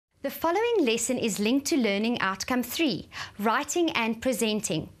The following lesson is linked to Learning Outcome 3, Writing and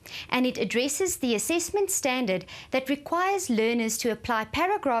Presenting, and it addresses the assessment standard that requires learners to apply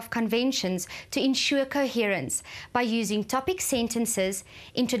paragraph conventions to ensure coherence by using topic sentences,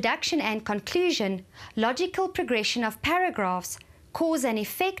 introduction and conclusion, logical progression of paragraphs, cause and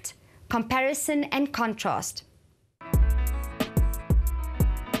effect, comparison and contrast.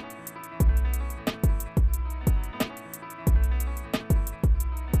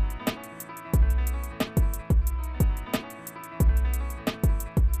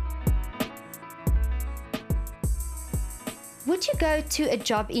 Would you go to a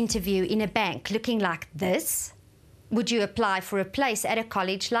job interview in a bank looking like this? Would you apply for a place at a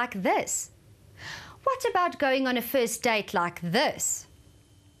college like this? What about going on a first date like this?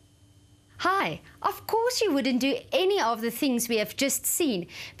 Hi, of course you wouldn't do any of the things we have just seen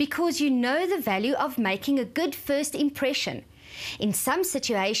because you know the value of making a good first impression. In some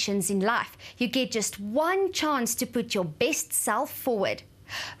situations in life, you get just one chance to put your best self forward.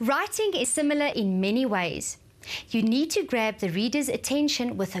 Writing is similar in many ways. You need to grab the reader's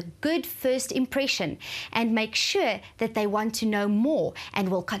attention with a good first impression and make sure that they want to know more and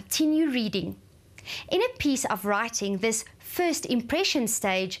will continue reading. In a piece of writing, this first impression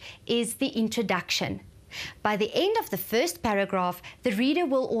stage is the introduction. By the end of the first paragraph, the reader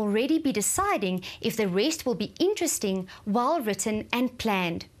will already be deciding if the rest will be interesting, well written and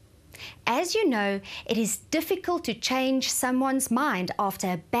planned. As you know, it is difficult to change someone's mind after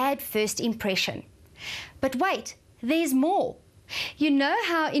a bad first impression. But wait, there's more. You know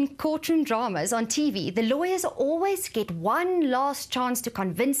how in courtroom dramas on TV, the lawyers always get one last chance to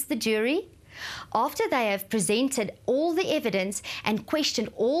convince the jury? After they have presented all the evidence and questioned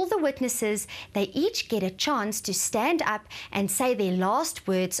all the witnesses, they each get a chance to stand up and say their last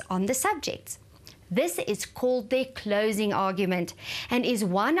words on the subject. This is called their closing argument and is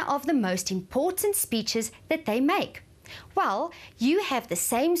one of the most important speeches that they make. Well, you have the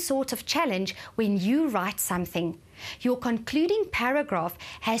same sort of challenge when you write something. Your concluding paragraph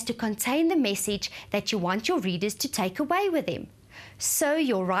has to contain the message that you want your readers to take away with them. So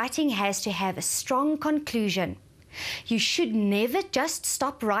your writing has to have a strong conclusion. You should never just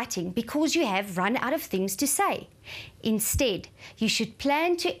stop writing because you have run out of things to say. Instead, you should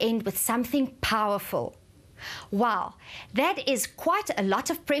plan to end with something powerful. Wow, that is quite a lot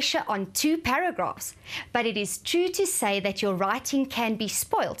of pressure on 2 paragraphs, but it is true to say that your writing can be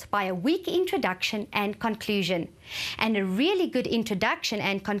spoilt by a weak introduction and conclusion. And a really good introduction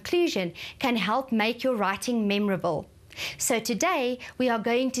and conclusion can help make your writing memorable. So today, we are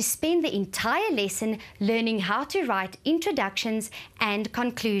going to spend the entire lesson learning how to write introductions and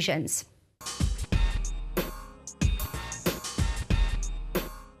conclusions.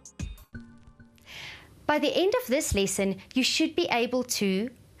 By the end of this lesson, you should be able to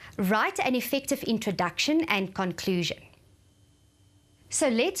write an effective introduction and conclusion. So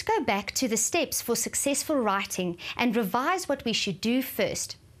let's go back to the steps for successful writing and revise what we should do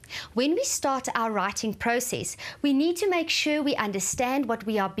first. When we start our writing process, we need to make sure we understand what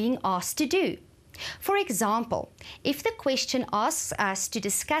we are being asked to do. For example, if the question asks us to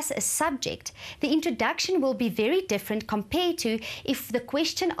discuss a subject, the introduction will be very different compared to if the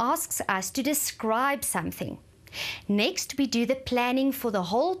question asks us to describe something. Next, we do the planning for the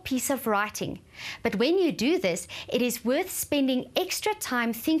whole piece of writing. But when you do this, it is worth spending extra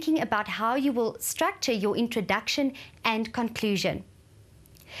time thinking about how you will structure your introduction and conclusion.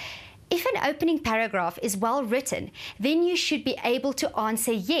 If an opening paragraph is well written, then you should be able to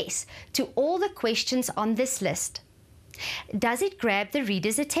answer yes to all the questions on this list. Does it grab the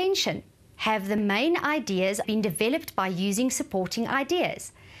reader's attention? Have the main ideas been developed by using supporting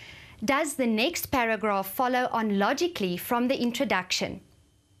ideas? Does the next paragraph follow on logically from the introduction?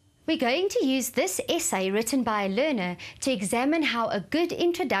 We're going to use this essay written by a learner to examine how a good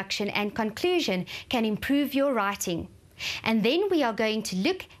introduction and conclusion can improve your writing. And then we are going to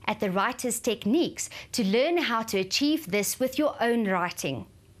look at the writer's techniques to learn how to achieve this with your own writing.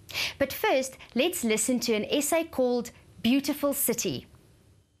 But first, let's listen to an essay called Beautiful City.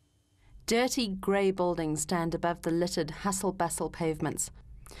 Dirty grey buildings stand above the littered hustle-bustle pavements.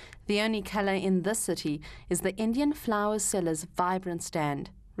 The only colour in this city is the Indian flower seller's vibrant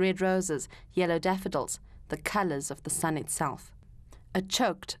stand, red roses, yellow daffodils, the colours of the sun itself. A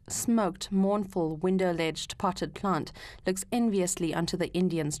choked, smoked, mournful, window-ledged potted plant looks enviously onto the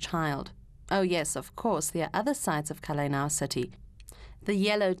Indian's child. Oh yes, of course, there are other sides of colour in our city. The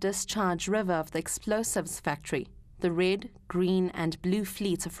yellow discharge river of the explosives factory, the red, green and blue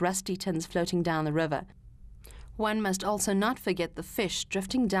fleets of rusty tins floating down the river. One must also not forget the fish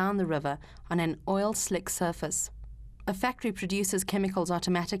drifting down the river on an oil-slick surface. A factory produces chemicals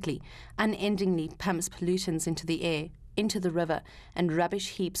automatically, unendingly pumps pollutants into the air, into the river, and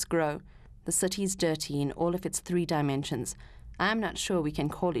rubbish heaps grow. The city is dirty in all of its 3 dimensions. I'm not sure we can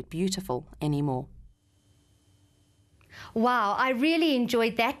call it beautiful anymore. Wow, I really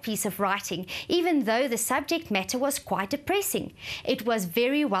enjoyed that piece of writing, even though the subject matter was quite depressing. It was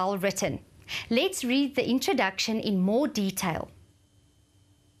very well written. Let's read the introduction in more detail.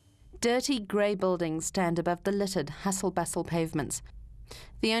 Dirty grey buildings stand above the littered hustle-bustle pavements.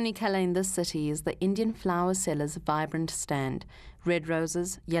 The only colour in this city is the Indian flower seller's vibrant stand. Red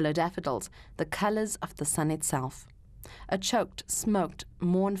roses, yellow daffodils, the colours of the sun itself. A choked, smoked,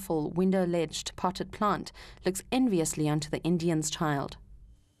 mournful, window-ledged potted plant looks enviously onto the Indian's child.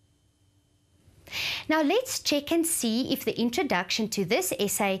 Now let's check and see if the introduction to this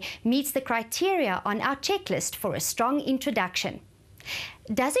essay meets the criteria on our checklist for a strong introduction.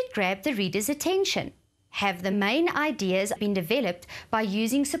 Does it grab the reader's attention? Have the main ideas been developed by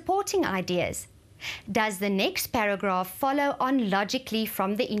using supporting ideas? Does the next paragraph follow on logically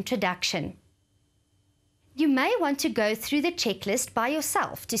from the introduction? You may want to go through the checklist by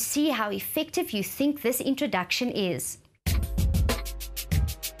yourself to see how effective you think this introduction is.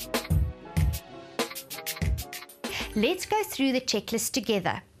 Let's go through the checklist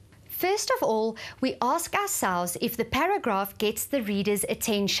together. First of all, we ask ourselves if the paragraph gets the reader's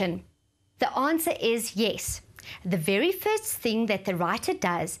attention. The answer is yes. The very first thing that the writer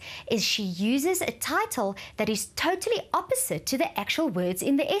does is she uses a title that is totally opposite to the actual words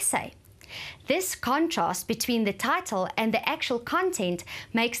in the essay. This contrast between the title and the actual content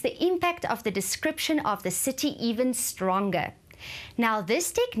makes the impact of the description of the city even stronger. Now,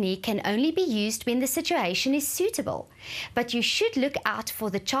 this technique can only be used when the situation is suitable, but you should look out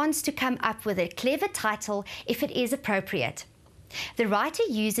for the chance to come up with a clever title if it is appropriate. The writer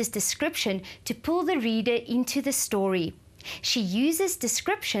uses description to pull the reader into the story. She uses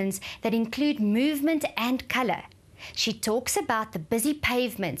descriptions that include movement and color. She talks about the busy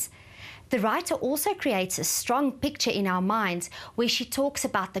pavements. The writer also creates a strong picture in our minds where she talks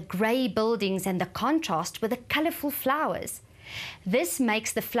about the grey buildings and the contrast with the colourful flowers. This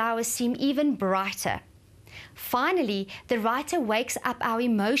makes the flowers seem even brighter. Finally, the writer wakes up our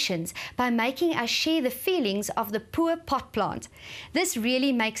emotions by making us share the feelings of the poor pot plant. This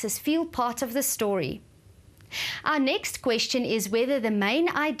really makes us feel part of the story. Our next question is whether the main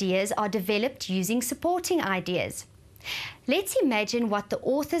ideas are developed using supporting ideas. Let's imagine what the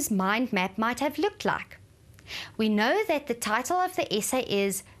author's mind map might have looked like. We know that the title of the essay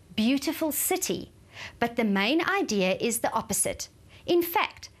is Beautiful City, but the main idea is the opposite. In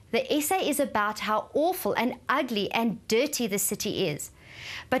fact, the essay is about how awful and ugly and dirty the city is.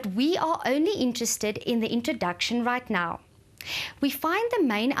 But we are only interested in the introduction right now. We find the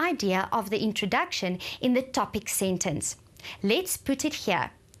main idea of the introduction in the topic sentence. Let's put it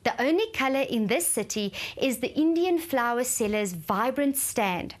here. The only colour in this city is the Indian flower seller's vibrant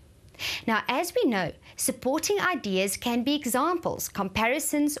stand. Now, as we know, supporting ideas can be examples,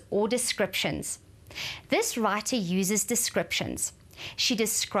 comparisons, or descriptions. This writer uses descriptions. She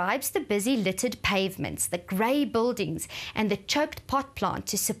describes the busy littered pavements, the grey buildings, and the choked pot plant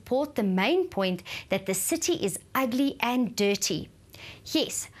to support the main point that the city is ugly and dirty.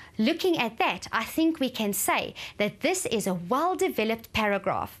 Yes, looking at that, I think we can say that this is a well-developed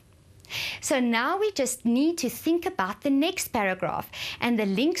paragraph. So now we just need to think about the next paragraph and the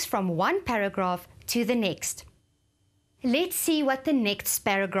links from one paragraph to the next. Let's see what the next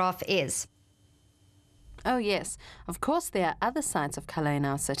paragraph is. Oh yes, of course there are other sites of colour in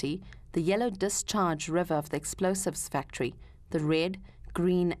our city. The yellow discharge river of the explosives factory, the red,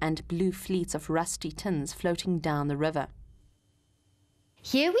 green and blue fleets of rusty tins floating down the river.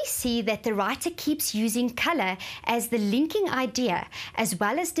 Here we see that the writer keeps using colour as the linking idea, as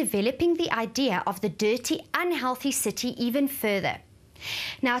well as developing the idea of the dirty, unhealthy city even further.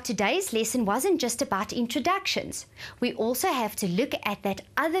 Now, today's lesson wasn't just about introductions. We also have to look at that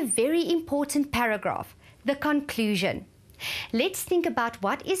other very important paragraph, the conclusion. Let's think about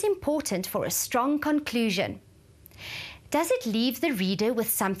what is important for a strong conclusion. Does it leave the reader with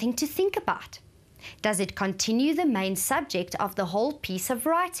something to think about? Does it continue the main subject of the whole piece of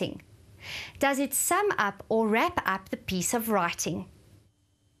writing? Does it sum up or wrap up the piece of writing?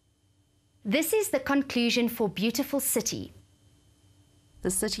 This is the conclusion for Beautiful City.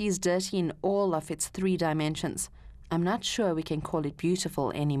 The city is dirty in all of its 3 dimensions. I'm not sure we can call it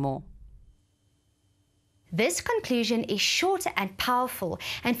beautiful anymore. This conclusion is short and powerful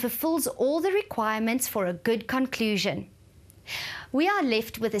and fulfills all the requirements for a good conclusion. We are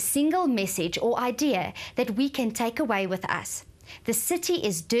left with a single message or idea that we can take away with us. The city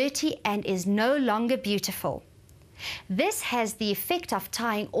is dirty and is no longer beautiful. This has the effect of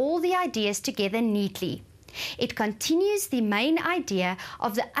tying all the ideas together neatly. It continues the main idea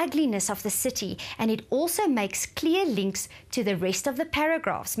of the ugliness of the city, and it also makes clear links to the rest of the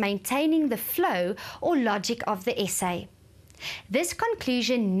paragraphs, maintaining the flow or logic of the essay. This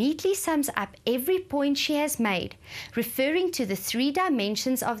conclusion neatly sums up every point she has made, referring to the 3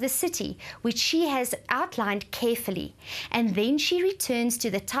 dimensions of the city, which she has outlined carefully, and then she returns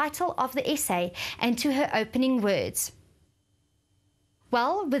to the title of the essay and to her opening words.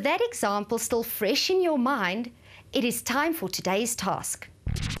 Well, with that example still fresh in your mind, it is time for today's task.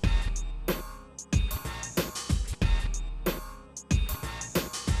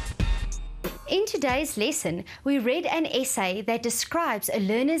 In today's lesson, we read an essay that describes a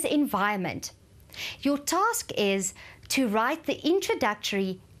learner's environment. Your task is to write the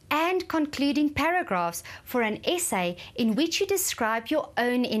introductory and concluding paragraphs for an essay in which you describe your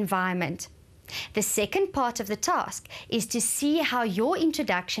own environment. The second part of the task is to see how your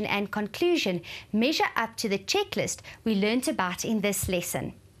introduction and conclusion measure up to the checklist we learnt about in this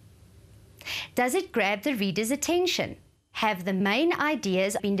lesson. Does it grab the reader's attention? Have the main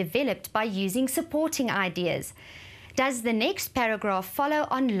ideas been developed by using supporting ideas? Does the next paragraph follow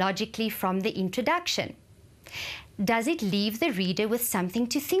on logically from the introduction? Does it leave the reader with something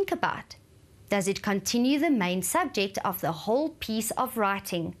to think about? Does it continue the main subject of the whole piece of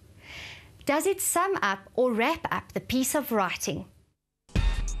writing? Does it sum up or wrap up the piece of writing?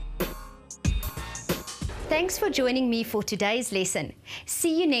 Thanks for joining me for today's lesson.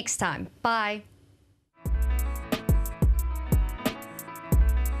 See you next time. Bye.